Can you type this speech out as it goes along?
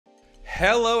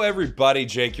Hello everybody,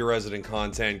 Jake, your resident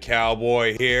content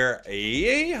cowboy here.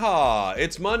 Yeehaw!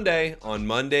 It's Monday. On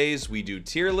Mondays, we do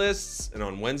tier lists, and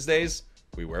on Wednesdays,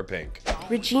 we wear pink.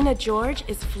 Regina George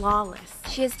is flawless.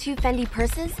 She has 2 Fendi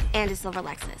purses and a silver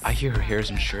Lexus. I hear her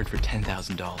hair's insured for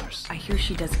 $10,000. I hear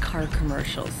she does car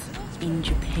commercials in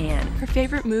Japan. Her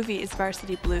favorite movie is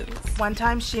Varsity Blues. One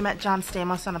time she met John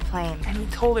Stamos on a plane. And he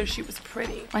told her she was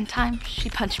pretty. One time, she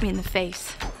punched me in the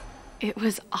face. It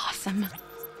was awesome.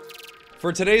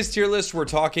 For today's tier list, we're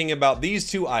talking about these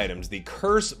two items, the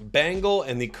Curse Bangel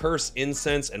and the Curse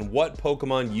Incense, and what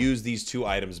Pokemon use these two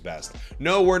items best.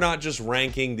 No, we're not just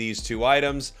ranking these two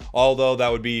items, although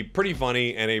that would be pretty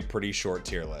funny and a pretty short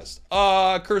tier list.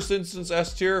 Curse Incense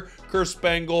S tier, Curse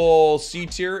Bangel C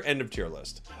tier, end of tier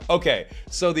list. Okay,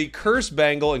 so the Curse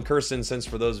Bangel and Curse Incense,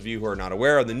 for those of you who are not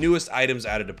aware, are the newest items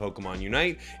added to Pokemon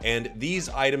Unite, and these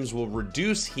items will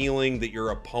reduce healing that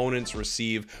your opponents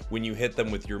receive when you hit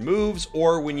them with your moves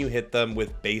or when you hit them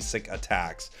with basic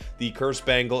attacks. The Curse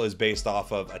Bangle is based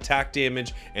off of attack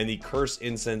damage, and the Curse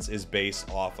Incense is based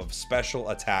off of special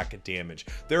attack damage.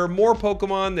 There are more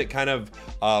Pokemon that kind of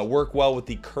work well with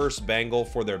the Curse Bangle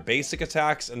for their basic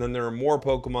attacks, and then there are more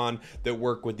Pokemon that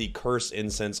work with the Curse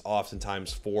Incense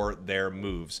oftentimes for their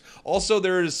moves. Also,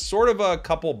 there's sort of a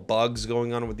couple bugs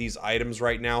going on with these items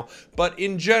right now, but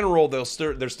in general, they're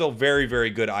still very, very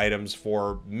good items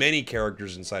for many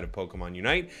characters inside of Pokemon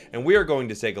Unite, and we are going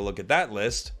to take a look at that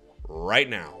list right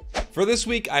now. For this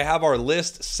week, I have our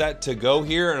list set to go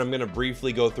here, and I'm going to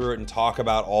briefly go through it and talk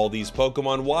about all these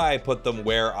Pokemon, why I put them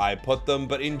where I put them,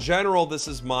 but in general, this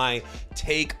is my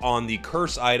take on the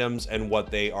curse items and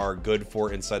what they are good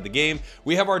for inside the game.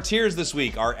 We have our tiers this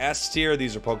week. Our S tier,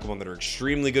 these are Pokemon that are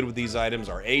extremely good with these items.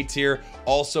 Our A tier,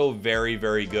 also very,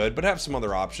 very good, but have some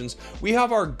other options. We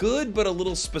have our good but a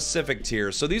little specific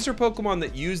tiers. So these are Pokemon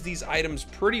that use these items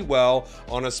pretty well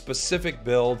on a specific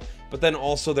build, but then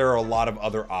also there are a lot of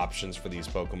other options for these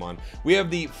Pokemon. We have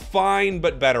the fine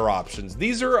but better options.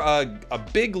 These are a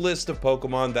big list of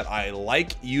Pokemon that I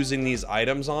like using these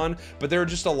items on, but there are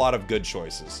just a lot of good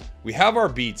choices. We have our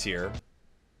B tier.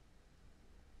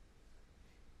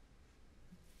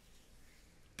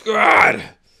 God!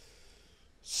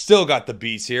 Still got the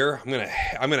B tier.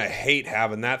 I'm gonna hate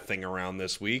having that thing around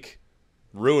this week.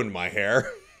 Ruined my hair.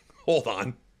 Hold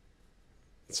on.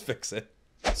 Let's fix it.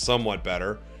 Somewhat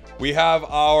better. We have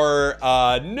our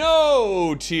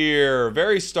no tier,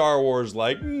 very Star Wars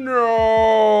like,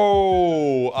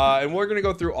 no. And we're gonna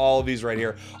go through all of these right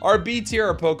here. Our B tier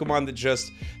are Pokemon that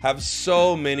just have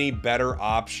so many better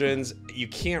options. You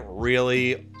can't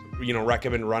really,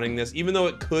 recommend running this, even though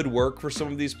it could work for some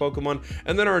of these Pokemon.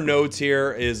 And then our no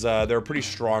tier is, there are pretty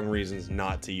strong reasons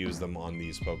not to use them on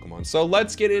these Pokemon. So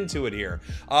let's get into it here.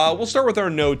 We'll start with our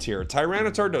no tier.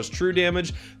 Tyranitar does true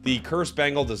damage. The Curse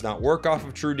Bangle does not work off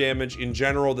of true damage. In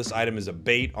general, this item is a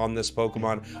bait on this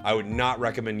Pokemon. I would not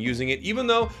recommend using it, even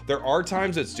though there are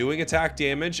times it's doing attack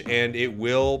damage and it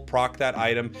will proc that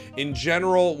item. In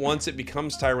general, once it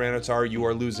becomes Tyranitar, you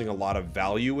are losing a lot of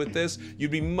value with this. You'd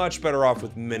be much better off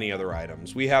with many other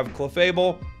items. We have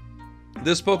Clefable.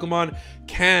 This Pokemon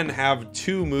can have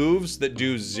 2 moves that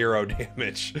do 0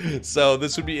 damage, so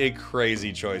this would be a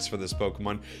crazy choice for this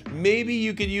Pokemon. Maybe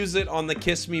you could use it on the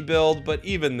Kiss Me build, but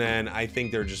even then, I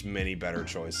think there are just many better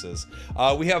choices.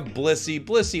 We have Blissey.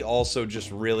 Blissey also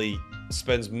just really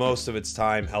spends most of its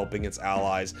time helping its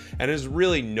allies, and there's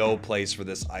really no place for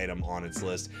this item on its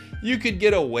list. You could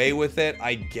get away with it,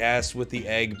 I guess, with the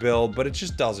egg build, but it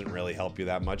just doesn't really help you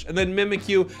that much. And then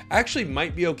Mimikyu actually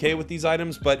might be okay with these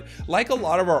items, but like a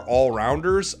lot of our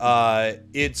all-rounders,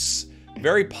 it's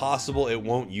very possible it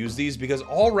won't use these because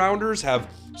all-rounders have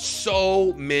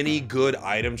so many good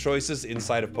item choices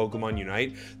inside of Pokemon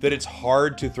Unite that it's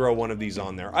hard to throw one of these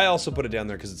on there. I also put it down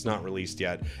there because it's not released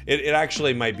yet. It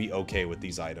actually might be okay with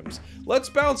these items. Let's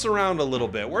bounce around a little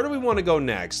bit. Where do we want to go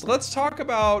next? Let's talk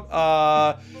about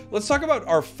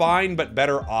our fine but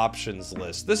better options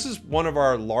list. This is one of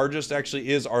our largest,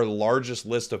 actually is our largest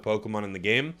list of Pokemon in the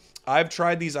game. I've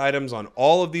tried these items on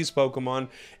all of these Pokemon,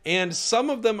 and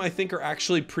some of them I think are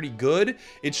actually pretty good.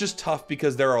 It's just tough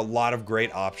because there are a lot of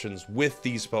great options with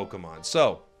these Pokemon.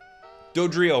 So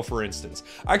Dodrio, for instance.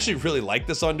 I actually really like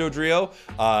this on Dodrio.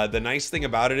 The nice thing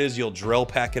about it is you'll drill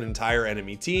peck an entire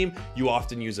enemy team. You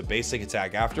often use a basic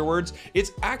attack afterwards.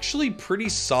 It's actually pretty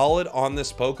solid on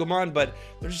this Pokemon, but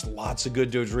there's lots of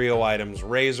good Dodrio items.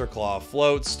 Razor Claw,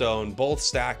 Float Stone, both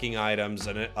stacking items,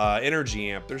 and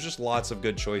Energy Amp. There's just lots of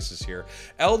good choices here.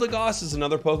 Eldegoss is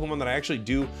another Pokemon that I actually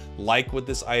do like with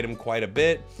this item quite a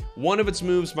bit. One of its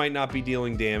moves might not be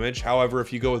dealing damage. However,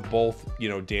 if you go with both,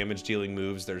 damage dealing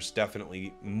moves, there's definitely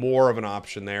definitely more of an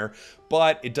option there,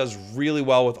 but it does really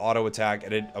well with auto attack,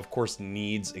 and it of course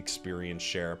needs experience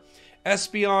share.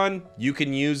 Espeon, you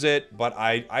can use it, but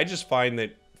I just find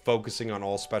that focusing on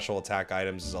all special attack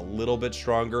items is a little bit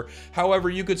stronger. However,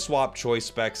 you could swap choice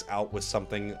specs out with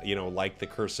something, you know, like the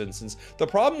Curse Incense. The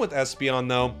problem with Espeon,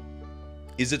 though,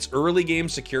 is its early game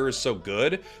secure is so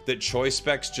good that choice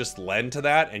specs just lend to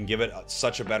that and give it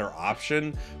such a better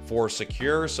option for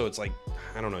secure. So it's like,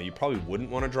 I don't know, you probably wouldn't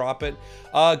want to drop it.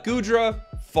 Gudra,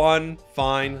 fun,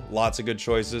 fine, lots of good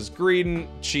choices. Greedent,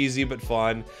 cheesy but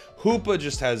fun. Hoopa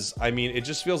just has, I mean, it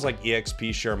just feels like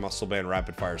EXP share Muscle Band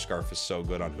Rapid Fire Scarf is so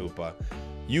good on Hoopa.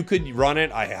 You could run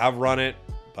it, I have run it,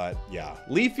 but yeah.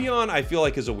 Leafeon, I feel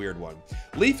like, is a weird one.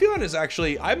 Leafeon is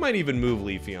actually, I might even move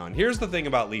Leafeon. Here's the thing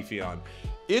about Leafeon.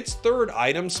 Its third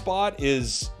item spot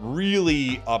is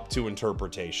really up to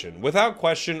interpretation. Without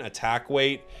question, attack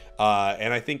weight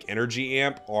and I think energy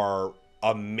amp are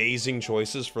amazing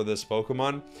choices for this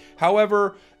Pokemon.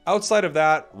 However, outside of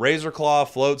that, Razor Claw,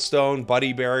 Floatstone,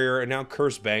 Buddy Barrier, and now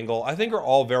Curse Bangel, I think are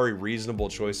all very reasonable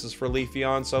choices for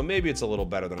Leafeon, so maybe it's a little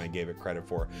better than I gave it credit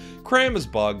for. Cram is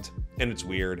bugged, and it's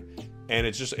weird, and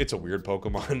it's a weird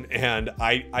Pokemon, and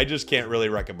I just can't really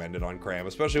recommend it on Cram,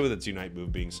 especially with its Unite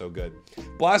move being so good.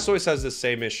 Blastoise has this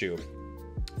same issue.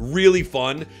 Really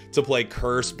fun to play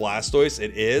Curse Blastoise,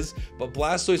 it is, but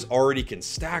Blastoise already can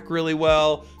stack really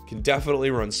well, can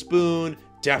definitely run Spoon,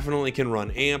 definitely can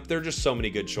run Amp. There are just so many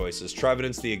good choices.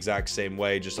 Trevenant's the exact same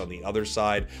way, just on the other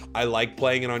side. I like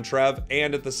playing it on Trev,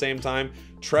 and at the same time,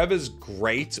 Trev is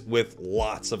great with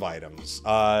lots of items.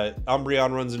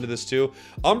 Umbreon runs into this too.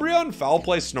 Umbreon Foul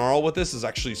Play Snarl with this is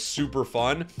actually super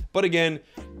fun, but again,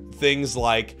 things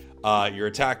like your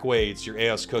attack weights, your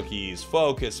AOS cookies,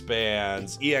 focus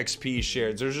bands, EXP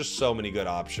shares. There's just so many good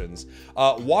options.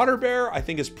 Water Bear, I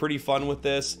think, is pretty fun with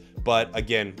this, but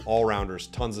again, all-rounders,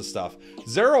 tons of stuff.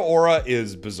 Zeraora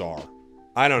is bizarre.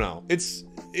 I don't know.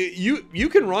 You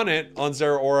can run it on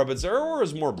Zeraora, but Zeraora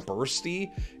is more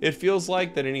bursty, it feels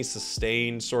like, than any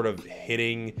sustained sort of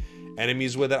hitting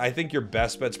enemies with it. I think your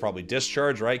best bet's probably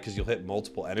Discharge, right? Because you'll hit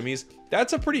multiple enemies.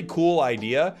 That's a pretty cool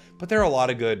idea, but there are a lot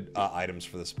of good items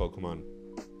for this Pokemon.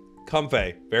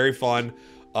 Comfey, very fun.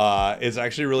 It's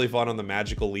actually really fun on the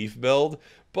Magical Leaf build,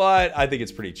 but I think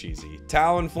it's pretty cheesy.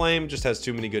 Talonflame just has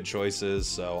too many good choices,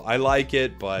 so I like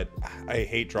it, but I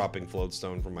hate dropping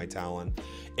Floatstone from my Talon.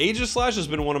 Aegislash has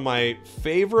been one of my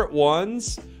favorite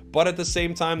ones, but at the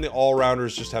same time, the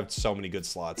all-rounders just have so many good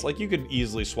slots. Like, you could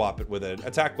easily swap it with an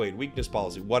attack weight, weakness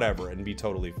policy, whatever, and be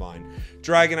totally fine.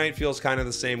 Dragonite feels kind of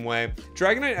the same way.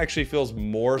 Dragonite actually feels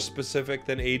more specific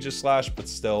than Aegislash, but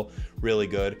still really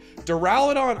good.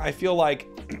 Duraludon, I feel like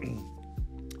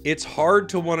it's hard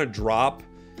to want to drop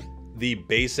the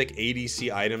basic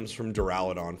ADC items from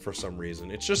Duraludon for some reason.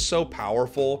 It's just so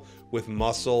powerful with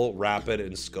Muscle, Rapid,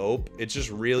 and Scope. It's just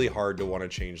really hard to want to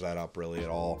change that up really at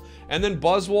all. And then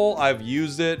Buzzwole, I've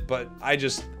used it, but I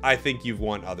think you've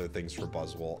won other things for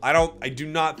Buzzwole. I do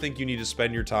not think you need to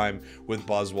spend your time with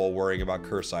Buzzwole worrying about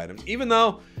curse items, even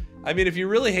though, I mean, if you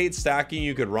really hate stacking,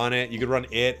 you could run it. You could run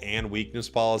it and weakness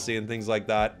policy and things like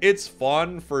that. It's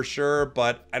fun for sure,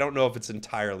 but I don't know if it's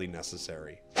entirely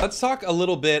necessary. Let's talk a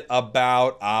little bit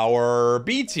about our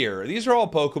B tier. These are all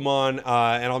Pokemon,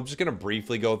 and I'm just going to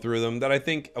briefly go through them that I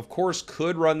think, of course,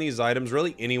 could run these items.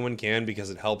 Really, anyone can because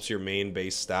it helps your main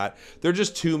base stat. There are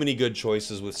just too many good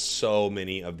choices with so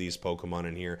many of these Pokemon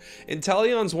in here.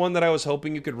 Inteleon's one that I was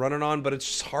hoping you could run it on, but it's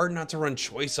just hard not to run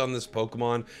Choice on this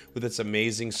Pokemon with its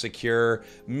amazing secure.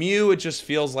 Mew, it just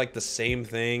feels like the same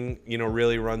thing, you know,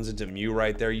 really runs into Mew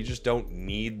right there. You just don't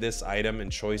need this item, and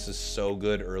Choice is so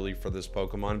good early for this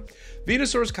Pokemon.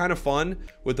 Venusaur is kind of fun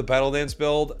with the Petal Dance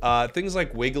build. Things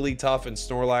like Wigglytuff and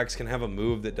Snorlax can have a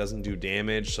move that doesn't do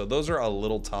damage, so those are a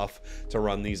little tough to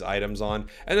run these items on.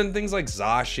 And then things like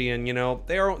Zacian, you know,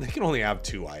 they can only have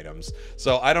 2 items,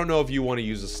 so I don't know if you want to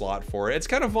use a slot for it. It's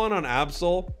kind of fun on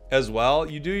Absol as well.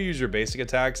 You do use your basic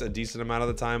attacks a decent amount of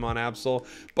the time on Absol,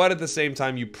 but at the same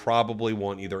time, you probably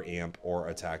want either Amp or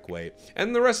Attack Weight.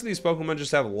 And the rest of these Pokemon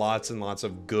just have lots and lots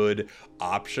of good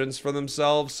options for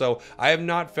themselves, so I have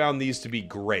not found these to be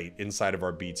great inside of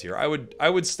our B tier. I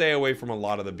would stay away from a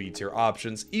lot of the B tier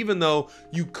options, even though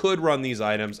you could run these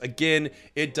items. Again,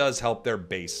 it does help their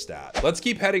base stat. Let's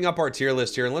keep heading up our tier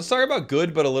list here, and let's talk about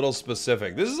good but a little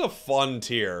specific. This is a fun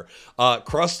tier.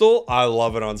 Crustle, I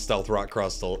love it on Stealth Rock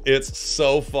Crustle. It's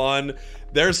so fun.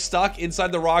 they're stuck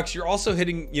inside the rocks. You're also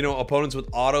hitting, you know, opponents with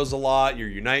autos a lot. Your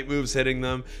Unite moves hitting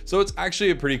them. So it's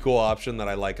actually a pretty cool option that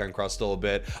I like on Crustle a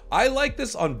bit. I like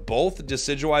this on both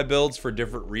Decidueye builds for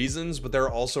different reasons, but there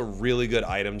are also really good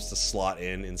items to slot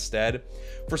in instead.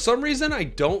 For some reason, I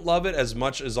don't love it as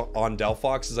much as on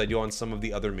Delphox as I do on some of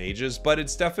the other mages, but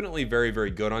it's definitely very,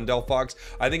 very good on Delphox.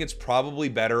 I think it's probably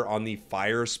better on the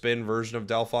Fire Spin version of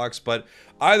Delphox, but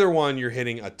either one, you're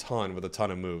hitting a ton with a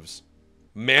ton of moves.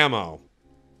 Mammo.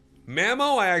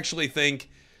 Mammo, I actually think,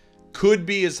 could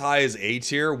be as high as A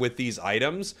tier with these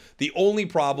items. The only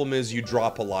problem is you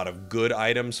drop a lot of good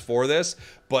items for this,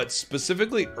 but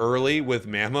specifically early with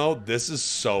Mammo, this is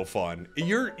so fun.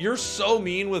 You're so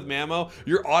mean with Mammo.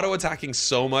 You're auto attacking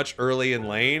so much early in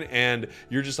lane, and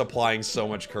you're just applying so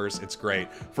much curse. It's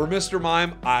great. For Mr.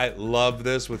 Mime, I love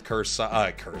this with curse.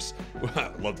 I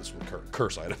love this with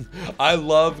curse item. I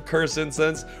love curse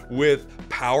incense with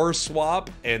power swap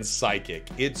and psychic.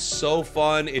 It's so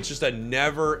fun. It's just a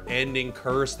never-ending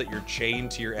curse that you're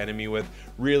chained to your enemy with.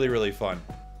 Really, really fun.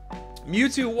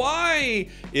 Mewtwo Y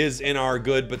is in our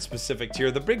good but specific tier.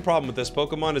 The big problem with this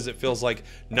Pokemon is it feels like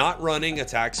not running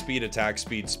attack speed,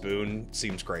 spoon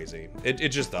seems crazy. It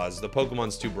just does. The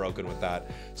Pokemon's too broken with that.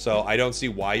 So I don't see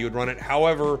why you would run it.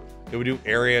 However, it would do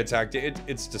area attack.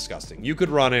 It's disgusting. You could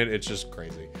run it. It's just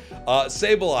crazy.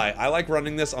 Sableye. I like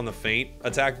running this on the feint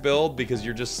attack build because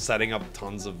you're just setting up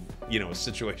tons of, you know,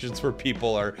 situations where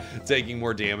people are taking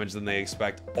more damage than they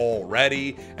expect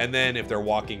already. And then if they're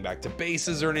walking back to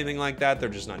bases or anything like that, they're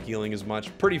just not healing as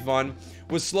much. Pretty fun.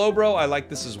 With Slowbro, I like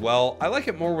this as well. I like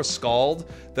it more with Scald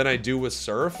than I do with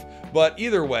Surf, but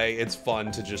either way, it's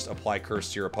fun to just apply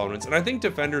curse to your opponents. And I think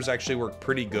defenders actually work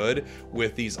pretty good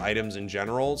with these items in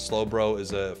general. Slowbro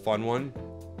is a fun one.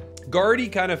 Guardy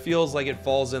kind of feels like it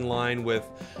falls in line with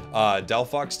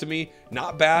Delphox to me.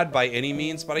 Not bad by any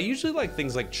means, but I usually like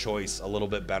things like Choice a little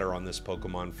bit better on this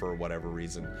Pokemon for whatever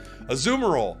reason.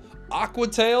 Azumarill. Aqua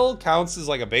Tail counts as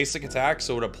like a basic attack,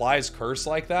 so it applies curse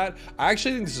like that. I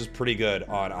actually think this is pretty good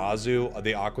on Azu,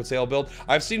 the Aqua Tail build.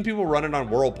 I've seen people run it on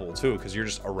Whirlpool too, because you're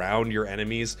just around your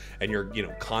enemies and you're, you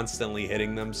know, constantly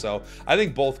hitting them. So I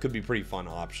think both could be pretty fun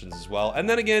options as well. And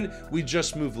then again, we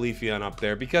just moved Leafeon up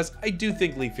there because I do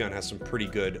think Leafeon has some pretty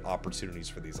good opportunities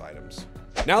for these items.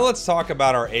 Now let's talk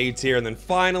about our A tier and then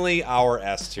finally our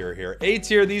S tier here. A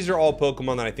tier, these are all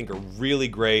Pokemon that I think are really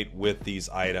great with these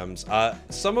items.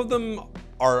 Some of them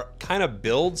are kind of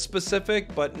build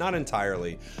specific, but not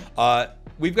entirely.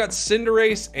 We've got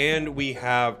Cinderace and we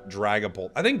have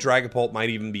Dragapult. I think Dragapult might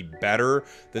even be better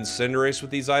than Cinderace with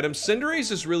these items.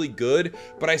 Cinderace is really good,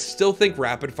 but I still think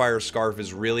Rapid Fire Scarf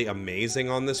is really amazing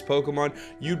on this Pokemon.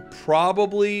 You'd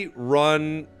probably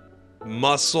run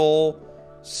Muscle,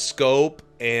 Scope,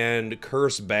 and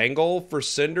Curse Bangel for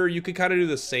Cinder. You could kind of do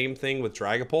the same thing with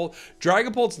Dragapult.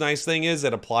 Dragapult's nice thing is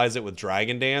it applies it with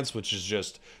Dragon Dance, which is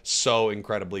just so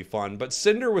incredibly fun. But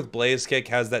Cinder with Blaze Kick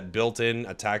has that built-in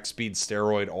attack speed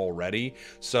steroid already,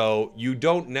 so you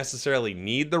don't necessarily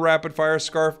need the Rapid Fire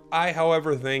Scarf. I,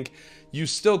 however, think you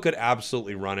still could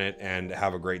absolutely run it and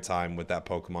have a great time with that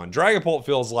Pokemon. Dragapult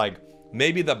feels like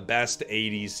maybe the best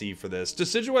ADC for this.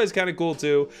 Decidueye is kind of cool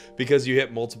too because you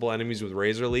hit multiple enemies with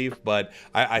Razor Leaf, but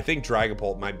I think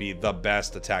Dragapult might be the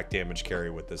best attack damage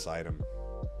carry with this item.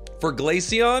 For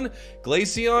Glaceon,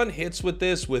 Glaceon hits with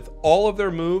this with all of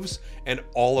their moves and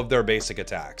all of their basic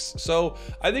attacks. So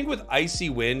I think with Icy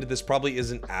Wind, this probably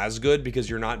isn't as good because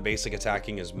you're not basic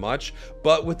attacking as much.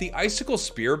 But with the Icicle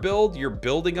Spear build, you're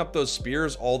building up those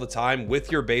spears all the time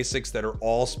with your basics that are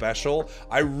all special.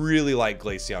 I really like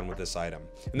Glaceon with this item.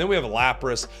 And then we have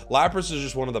Lapras. Lapras is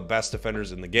just one of the best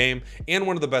defenders in the game and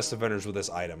one of the best defenders with this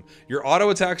item. Your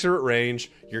auto attacks are at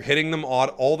range. You're hitting them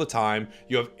all the time.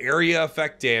 You have area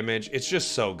effect damage. It's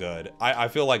just so good. I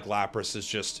feel like Lapras is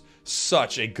just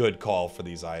such a good call for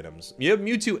these items. You have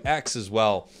Mewtwo X as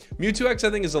well. Mewtwo X I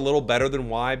think is a little better than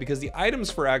Y because the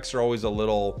items for X are always a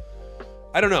little,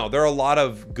 I don't know, there are a lot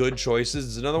of good choices.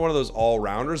 It's another one of those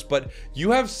all-rounders, but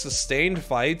you have sustained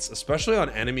fights, especially on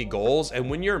enemy goals, and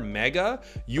when you're Mega,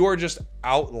 you are just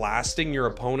outlasting your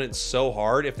opponent so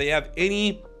hard. If they have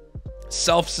any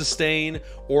self-sustain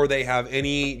or they have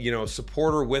any, you know,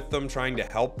 supporter with them trying to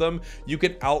help them, you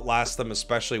can outlast them,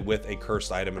 especially with a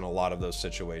cursed item in a lot of those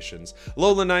situations.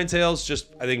 Alolan Ninetales,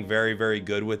 just I think very, very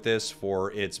good with this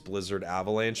for its Blizzard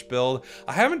Avalanche build.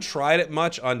 I haven't tried it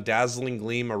much on Dazzling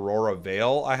Gleam Aurora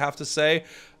Veil, I have to say.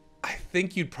 I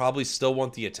think you'd probably still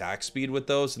want the attack speed with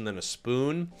those and then a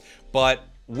spoon, but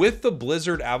with the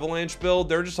Blizzard Avalanche build,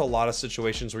 there are just a lot of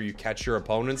situations where you catch your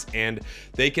opponents and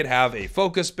they could have a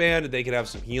focus band, they could have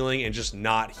some healing and just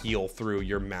not heal through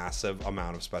your massive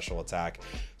amount of special attack.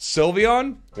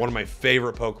 Sylveon, one of my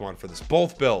favorite Pokemon for this.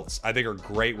 Both builds, I think, are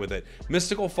great with it.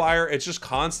 Mystical Fire, it's just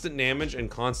constant damage and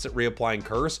constant reapplying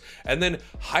Curse. And then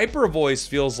Hyper Voice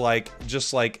feels like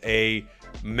just like a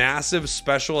massive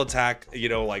special attack, you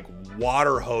know, like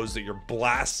water hose that you're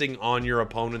blasting on your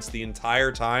opponents the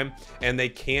entire time, and they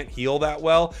can't heal that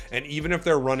well, and even if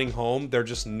they're running home, they're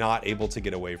just not able to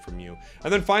get away from you.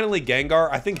 And then finally Gengar,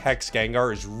 I think Hex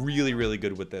Gengar is really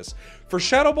good with this. For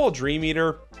Shadow Ball Dream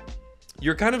Eater,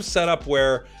 you're kind of set up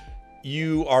where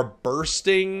you are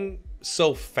bursting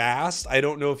so fast. I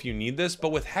don't know if you need this,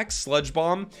 but with Hex Sludge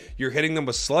Bomb, you're hitting them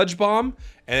with Sludge Bomb,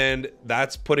 and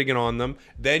that's putting it on them.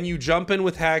 Then you jump in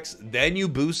with Hex, then you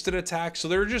boost an attack. So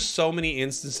there are just so many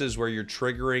instances where you're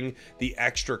triggering the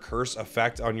extra curse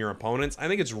effect on your opponents. I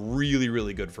think it's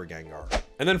really good for Gengar.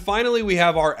 And then finally, we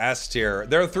have our S tier.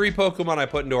 There are 3 Pokemon I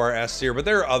put into our S tier, but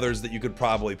there are others that you could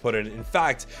probably put in. In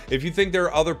fact, if you think there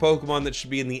are other Pokemon that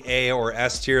should be in the A or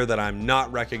S tier that I'm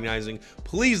not recognizing,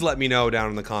 please let me know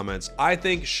down in the comments. I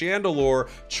think Chandelure,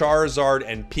 Charizard,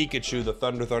 and Pikachu, the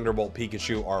Thunderbolt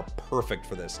Pikachu, are perfect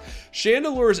for this.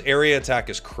 Chandelure's area attack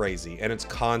is crazy, and it's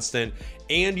constant,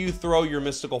 and you throw your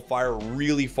Mystical Fire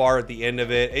really far at the end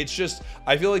of it. It's just,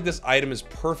 I feel like this item is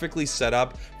perfectly set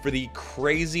up for the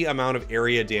crazy amount of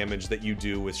area damage that you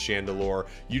do with Chandelure.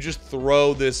 You just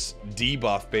throw this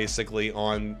debuff basically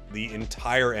on the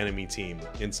entire enemy team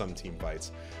in some team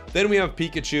fights. Then we have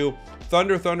Pikachu.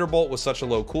 Thunderbolt with such a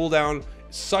low cooldown,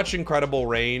 such incredible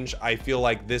range. I feel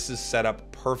like this is set up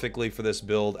perfectly for this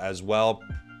build as well.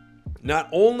 Not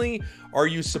only are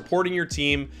you supporting your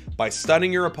team by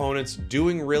stunning your opponents,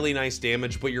 doing really nice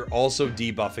damage, but you're also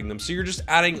debuffing them. So you're just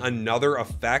adding another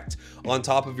effect on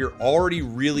top of your already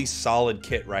really solid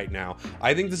kit right now.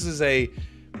 I think this is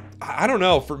I don't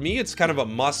know, for me, it's kind of a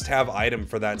must-have item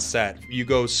for that set. You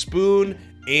go Spoon,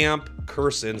 Amp,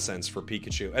 Curse, Incense for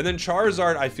Pikachu. And then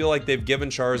Charizard, I feel like they've given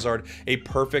Charizard a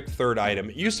perfect third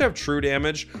item. It used to have true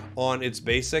damage on its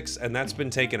basics, and that's been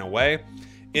taken away.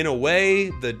 In a way,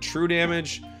 the true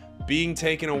damage being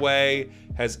taken away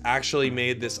has actually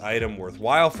made this item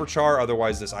worthwhile for Char.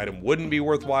 Otherwise, this item wouldn't be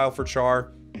worthwhile for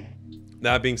Char.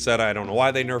 That being said, I don't know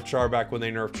why they nerfed Char back when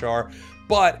they nerfed Char.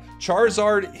 But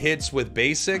Charizard hits with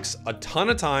basics a ton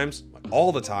of times,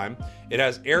 all the time. It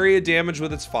has area damage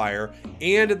with its fire,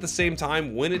 and at the same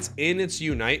time, when it's in its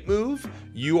Unite move,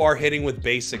 you are hitting with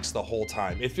basics the whole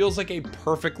time. It feels like a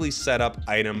perfectly set up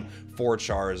item for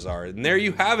Charizard. And there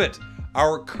you have it,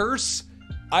 our Curse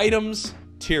items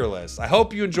tier list. I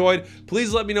hope you enjoyed.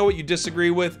 Please let me know what you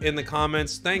disagree with in the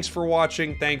comments. Thanks for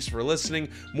watching. Thanks for listening.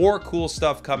 More cool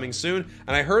stuff coming soon.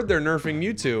 And I heard they're nerfing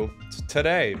Mewtwo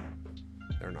today.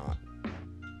 They're not.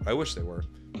 I wish they were.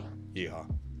 Yeehaw.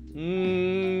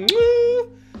 Nerf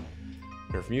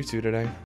Mewtwo today.